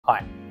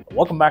Hi,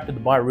 welcome back to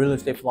Dubai Real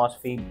Estate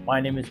Philosophy. My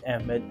name is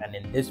Ahmed, and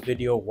in this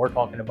video, we're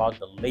talking about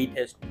the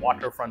latest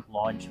waterfront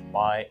launch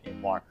by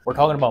Emaar. We're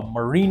talking about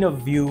Marina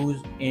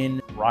Views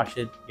in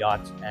Rashid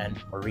Yachts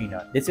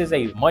Marina. This is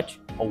a much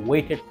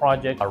awaited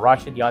project.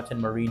 Rashid Yachts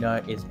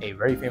Marina is a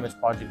very famous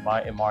project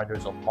by Emaar.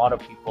 There's a lot of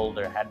people.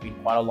 There had been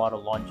quite a lot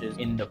of launches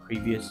in the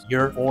previous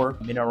year for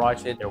Marina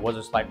Rashid. There was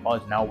a slight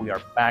pause. Now we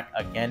are back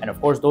again. And of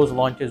course, those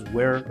launches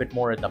were a bit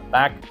more at the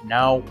back.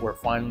 Now we're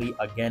finally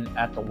again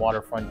at the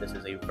waterfront. This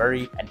is a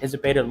very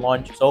anticipated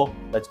launch. So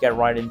let's get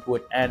right into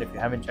it. And if you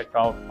haven't checked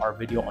out our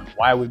video on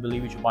why we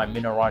believe you should buy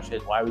Marina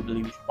Rashid, why we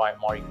believe you should buy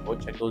Emaar, you can go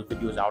check those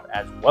videos out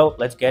as well.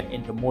 Let's get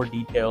into more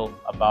detail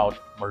about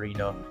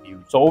Marina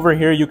Views. So over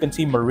here, you can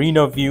see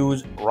Marina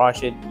Views,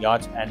 Rashid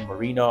Yachts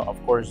Marina.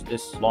 Of course,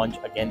 this launch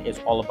again is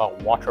all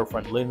about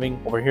waterfront living.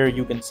 Over here,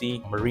 you can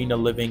see Marina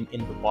living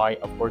in Dubai.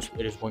 Of course,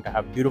 it is going to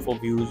have beautiful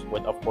views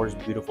with, of course,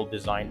 beautiful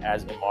design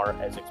as Emaar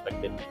has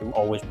expected to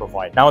always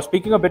provide. Now,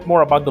 speaking a bit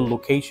more about the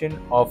location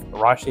of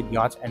Rashid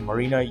Yachts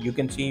Marina, you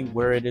can see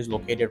where it is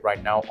located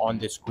right now on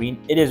this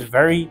screen. It is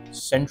very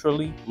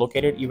centrally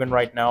located. Even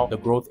right now, the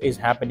growth is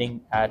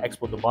happening at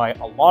Expo Dubai.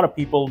 A lot of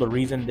people, the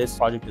reason this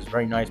project is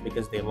very nice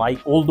because they like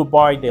old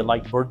Dubai, they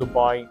like Bird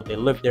Dubai, they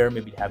live there,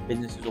 maybe they have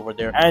businesses over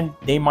there, and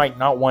they might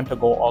not want to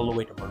go all the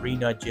way to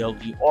Marina,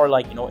 JLT, or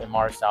like,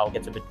 Emaar South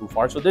gets a bit too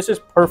far. So this is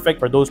perfect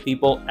for those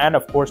people. And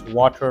of course,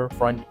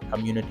 waterfront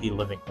community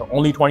living. They're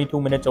only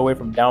 22 minutes away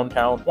from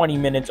downtown, 20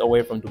 minutes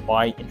away from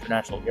Dubai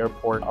International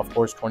Airport, of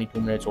course 22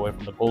 minutes away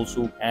from the Gold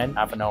Souk, and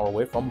half an hour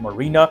away from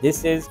Marina.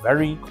 This is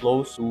very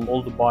close to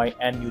old Dubai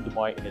and new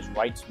Dubai. It is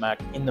right smack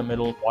in the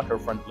middle,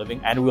 waterfront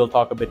living, and we'll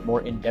talk a bit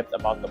more in depth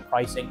about the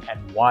pricing and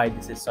why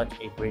this is such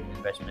a great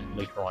investment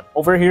later on.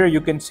 Over here,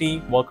 you can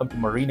see welcome to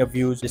Marina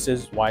Views. This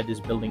is why this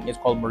building is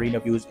called Marina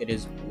Views. It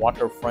is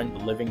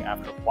waterfront living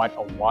after quite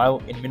a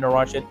while in Marina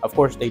Rashid. Of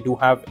course, they do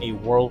have a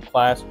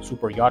world-class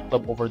super yacht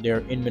club over there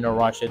in Marina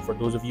Rashid. For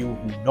those of you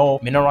who know,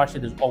 Marina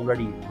Rashid is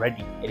already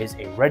ready. It is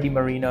a ready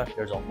marina.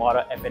 There's a lot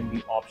of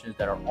F&B options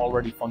that are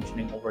already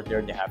functioning over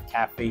there. They have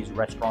cafes,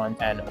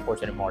 restaurants, and of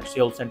course an Emaar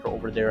sales center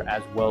over there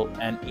as well,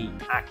 and a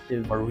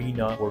active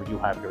marina where you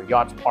have your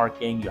yachts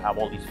parking. You have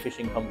all these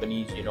fishing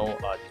companies, these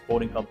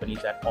boating companies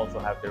that also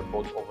have their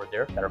boats over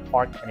there that are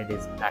parked, and it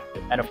is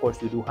active. And of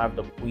course, you do have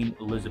the Queen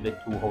Elizabeth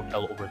II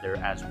hotel over there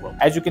as well.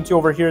 As you can see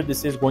over here,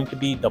 this is going to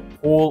be the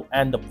pool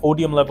and the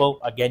podium level.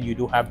 Again, you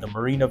do have the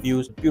Marina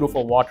Views,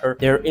 beautiful water.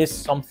 There is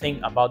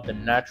something about the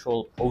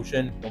natural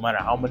ocean, no matter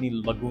how many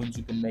lagoons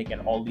you can make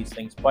and all these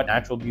things, but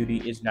natural beauty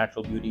is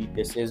natural beauty.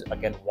 This is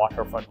again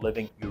waterfront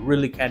living. You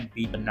really can't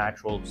beat the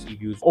natural sea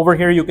views. Over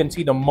here, you can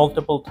see the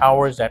multiple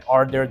towers that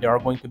are there. They are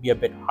going to be a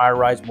bit high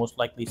rise, most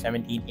likely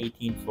 17,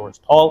 18 floors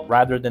tall,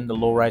 rather than the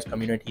low rise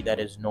community that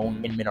is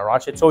known in Marina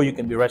Rashid. So you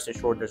can be rest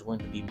assured there's going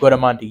to be good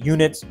amount of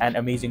units and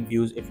amazing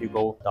views if you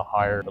go the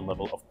higher the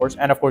level, of course.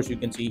 And of course, you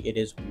can see it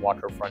is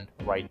waterfront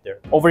right there.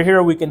 Over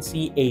here, we can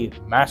see a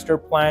master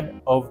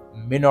plan of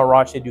Marina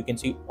Rashid. You can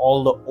see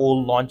all the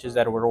old launches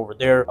that were over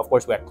there. Of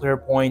course, we had Clear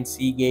Point,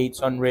 Seagate,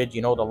 Sunridge,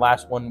 the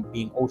last one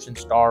being Ocean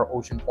Star,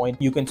 Ocean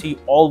Point. You can see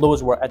all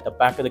those were at the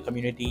back of the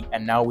community,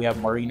 and now we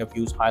have Marina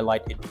Views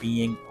highlighted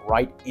being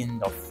right in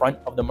the front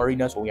of the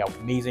marina. So we have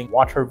amazing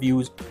water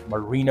views,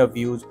 marina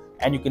views,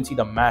 and you can see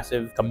the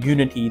massive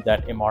community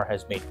that Emaar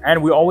has made.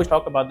 And we always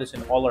talk about this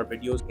in all our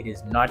videos. It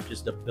is not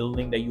just the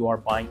building that you are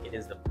buying, it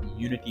is the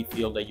community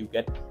feel that you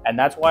get. And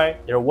that's why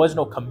there was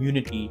no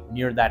community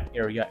near that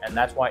area. And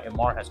that's why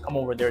Emaar has come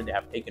over there. They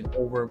have taken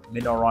over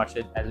Marina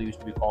Rashid, as it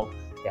used to be called.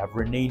 They have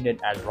renamed it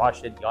as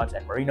Rashid Yachts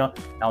Marina.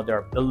 Now they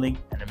are building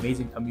an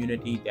amazing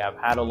community. They have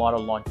had a lot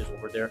of launches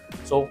over there.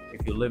 So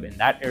if you live in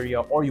that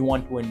area or you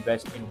want to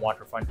invest in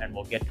waterfront, and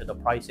we'll get to the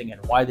pricing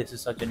and why this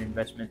is such an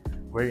investment,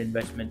 great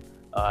investment,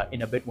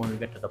 in a bit when we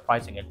get to the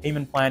pricing and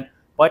payment plan.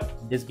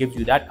 But this gives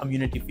you that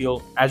community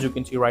feel. As you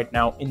can see right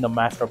now in the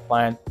master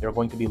plan, there are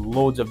going to be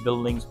loads of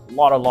buildings, a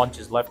lot of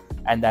launches left,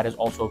 and that is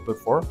also good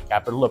for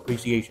capital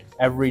appreciation.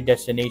 Every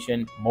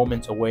destination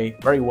moments away,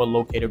 very well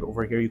located.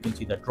 Over here, you can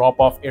see the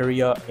drop-off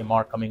area,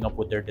 Emaar coming up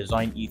with their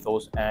design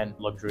ethos and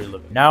luxury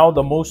living. Now,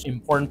 the most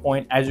important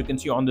point, as you can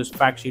see on this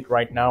fact sheet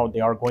right now,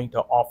 they are going to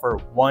offer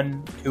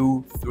 1,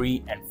 2,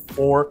 3, and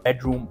 4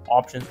 bedroom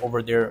options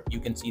over there. You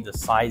can see the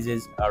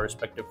sizes,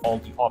 respective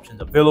quality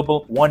options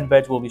available. 1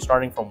 beds will be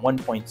starting from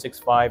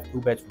 1.65,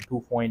 2 beds from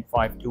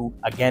 2.52.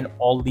 Again,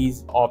 all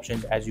these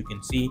options, as you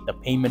can see, the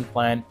payment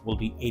plan will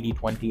be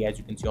 80/20, as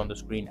you can see on the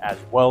screen as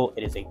well.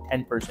 It is a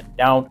 10%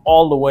 down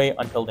all the way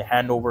until the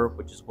handover,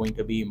 which is going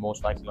to be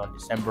most likely on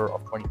December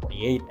of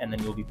 2028, and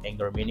then you'll be paying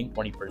the remaining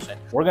 20%.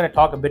 We're going to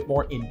talk a bit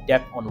more in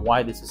depth on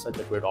why this is such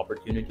a great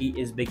opportunity,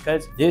 is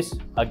because this,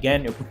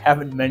 again, if we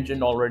haven't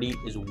mentioned already,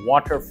 is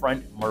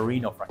waterfront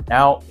marina front.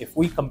 Now, if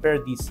we compare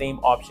these same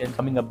options,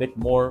 coming a bit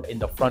more in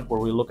the front,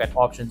 where we look at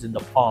options in the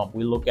palm,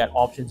 we look at at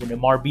options in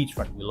Emaar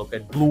Beachfront, we look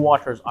at Blue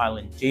Waters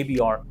Island,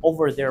 JBR.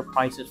 Over there,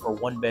 prices for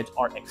one beds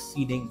are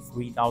exceeding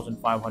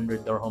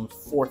 3,500 dirhams,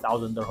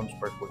 4,000 dirhams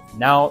per square.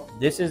 Now,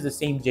 this is the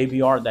same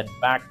JBR that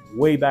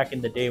way back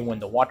in the day when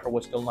the water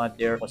was still not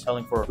there, was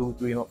selling for 200,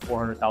 300,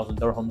 400,000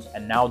 dirhams,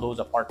 and now those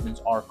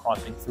apartments are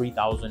crossing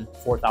 3,000,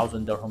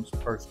 4,000 dirhams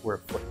per square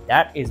foot.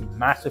 That is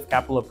massive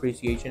capital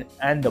appreciation,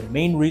 and the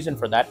main reason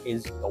for that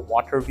is the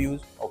water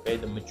views. Okay,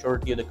 the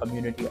maturity of the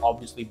community.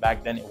 Obviously,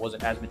 back then it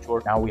wasn't as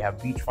mature. Now we have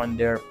beachfront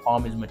there.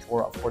 Palm is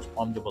mature. Of course,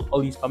 Palm Jebel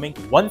Ali is coming.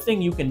 One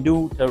thing you can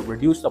do to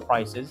reduce the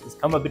prices is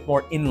come a bit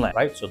more inland,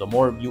 right? So the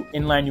more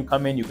inland you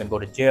come in, you can go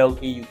to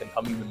JLT, you can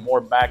come even more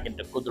back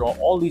into Qudra,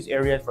 all these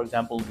areas. For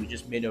example, we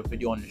just made a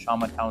video on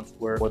Nishama Town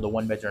Square where the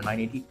one beds are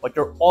 980, but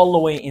you're all the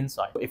way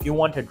inside. If you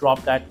want to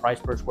drop that price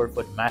per square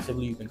foot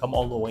massively, you can come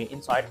all the way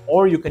inside.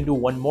 Or you can do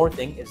one more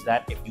thing, is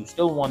that if you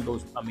still want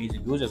those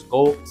amazing views, just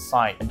go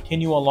side,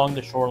 continue along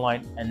the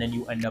shoreline, and then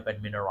you end up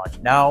at Mina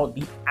Rashid. Now,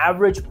 the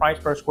average price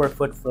per square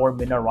foot for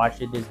Mina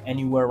Rashid is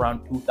anywhere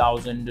around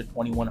 2,000 to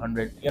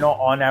 2,100. You know,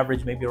 on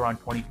average, maybe around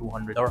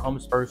 2,200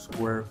 dirhams per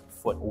square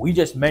foot. We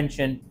just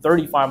mentioned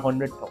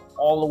 3,500 to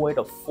all the way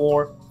to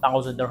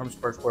 4,000 dirhams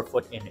per square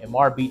foot in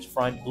Emaar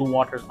Beachfront, Blue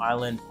Waters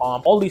Island,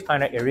 Palm, all these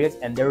kind of areas.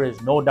 And there is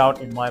no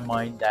doubt in my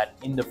mind that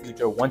in the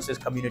future, once this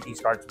community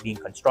starts being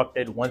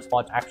constructed, once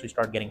plots actually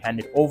start getting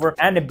handed over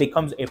and it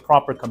becomes a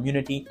proper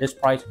community, this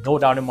price, no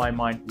doubt in my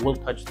mind, will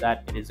touch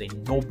that. It is a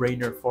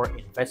no-brainer for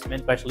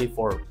investment, especially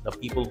for the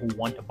people who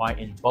want to buy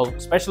in bulk,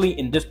 especially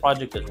in this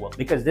project as well,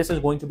 because this is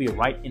going to be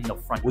right in the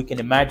front. We can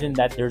imagine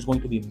that there's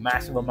going to be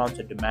massive amounts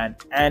of demand,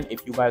 and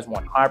if you guys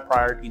want higher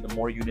priority, the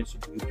more units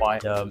you buy,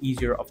 the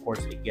easier, of course,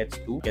 it gets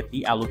to get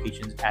the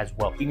allocations as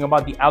well. Speaking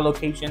about the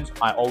allocations,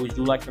 I always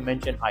do like to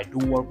mention, I do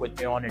work with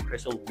Aeon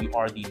Trisl. We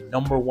are the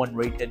 #1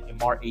 rated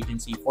Emaar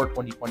agency for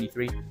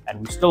 2023, and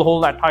we still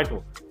hold that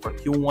title for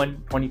Q1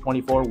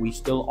 2024. We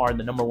still are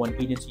the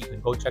 #1 agency. You can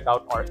go check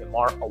out our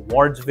Emaar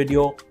Awards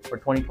video for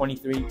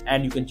 2023,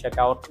 and you can check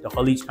out the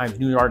Khalij Times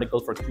news article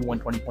for Q1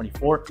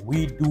 2024.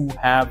 We do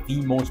have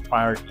the most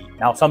priority.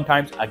 Now,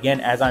 sometimes, again,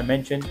 as I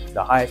mentioned,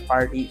 the highest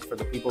priority is for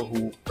the people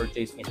who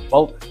purchase in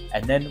bulk,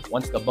 and then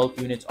once the bulk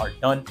units are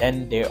done,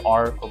 then they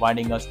are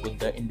providing us with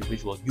the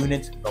individual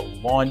units. The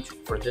launch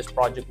for this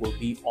project will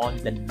be on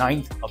the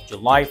 9th of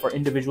July for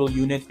individual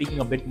units. Speaking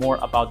a bit more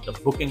about the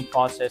booking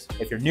process,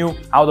 if you're new,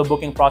 how the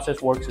booking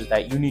process works is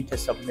that you need to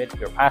submit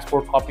your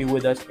passport copy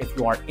with us. If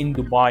you are in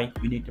Dubai,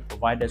 you need to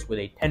provide us with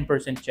a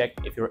 10% check.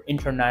 If you're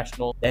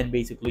international, then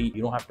basically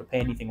you don't have to pay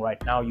anything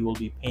right now. You will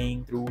be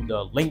paying through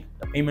the link,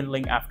 the payment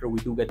link, after we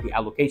do get the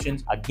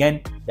allocations.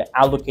 Again, the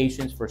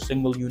allocations for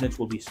single units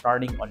will be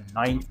starting on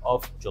 9th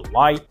of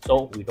July,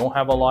 so we don't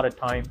have a lot of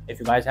time. If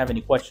you guys have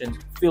any questions,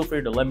 feel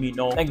free to let me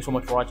know. Thank you so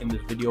much for watching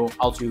this video.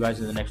 I'll see you guys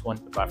in the next one.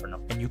 Goodbye for now.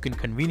 And you can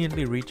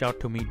conveniently reach out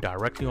to me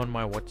directly on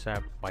my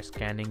WhatsApp by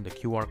scanning the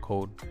QR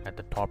code at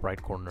the top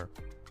right corner.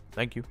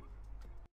 Thank you.